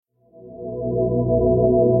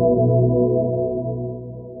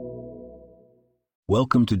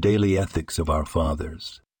Welcome to Daily Ethics of Our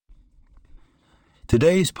Fathers.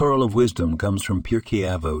 Today's Pearl of Wisdom comes from Pirkei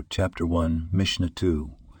Avot, Chapter 1, Mishnah 2.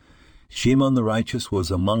 Shimon the righteous was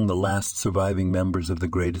among the last surviving members of the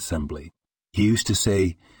Great Assembly. He used to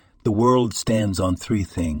say, "The world stands on three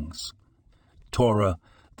things: Torah,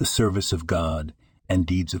 the service of God, and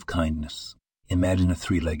deeds of kindness." Imagine a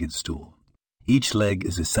three-legged stool. Each leg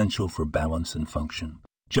is essential for balance and function.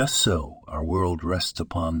 Just so, our world rests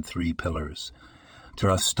upon three pillars: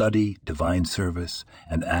 Torah study, divine service,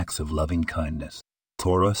 and acts of loving kindness.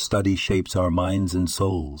 Torah study shapes our minds and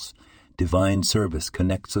souls. Divine service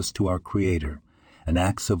connects us to our Creator, and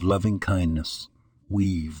acts of loving kindness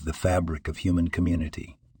weave the fabric of human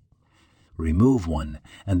community. Remove one,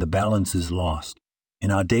 and the balance is lost.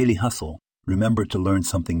 In our daily hustle, remember to learn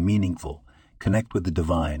something meaningful, connect with the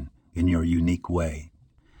divine in your unique way,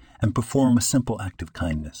 and perform a simple act of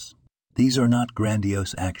kindness. These are not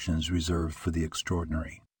grandiose actions reserved for the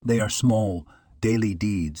extraordinary. They are small, daily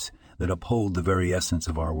deeds that uphold the very essence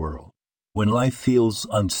of our world. When life feels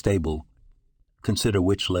unstable, consider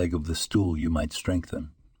which leg of the stool you might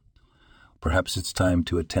strengthen. Perhaps it's time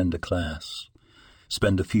to attend a class,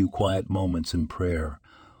 spend a few quiet moments in prayer,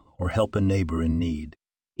 or help a neighbor in need.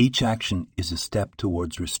 Each action is a step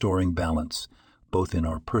towards restoring balance, both in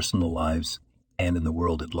our personal lives and in the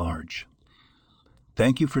world at large.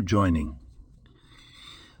 Thank you for joining.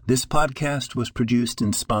 This podcast was produced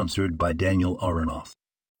and sponsored by Daniel Aronoff.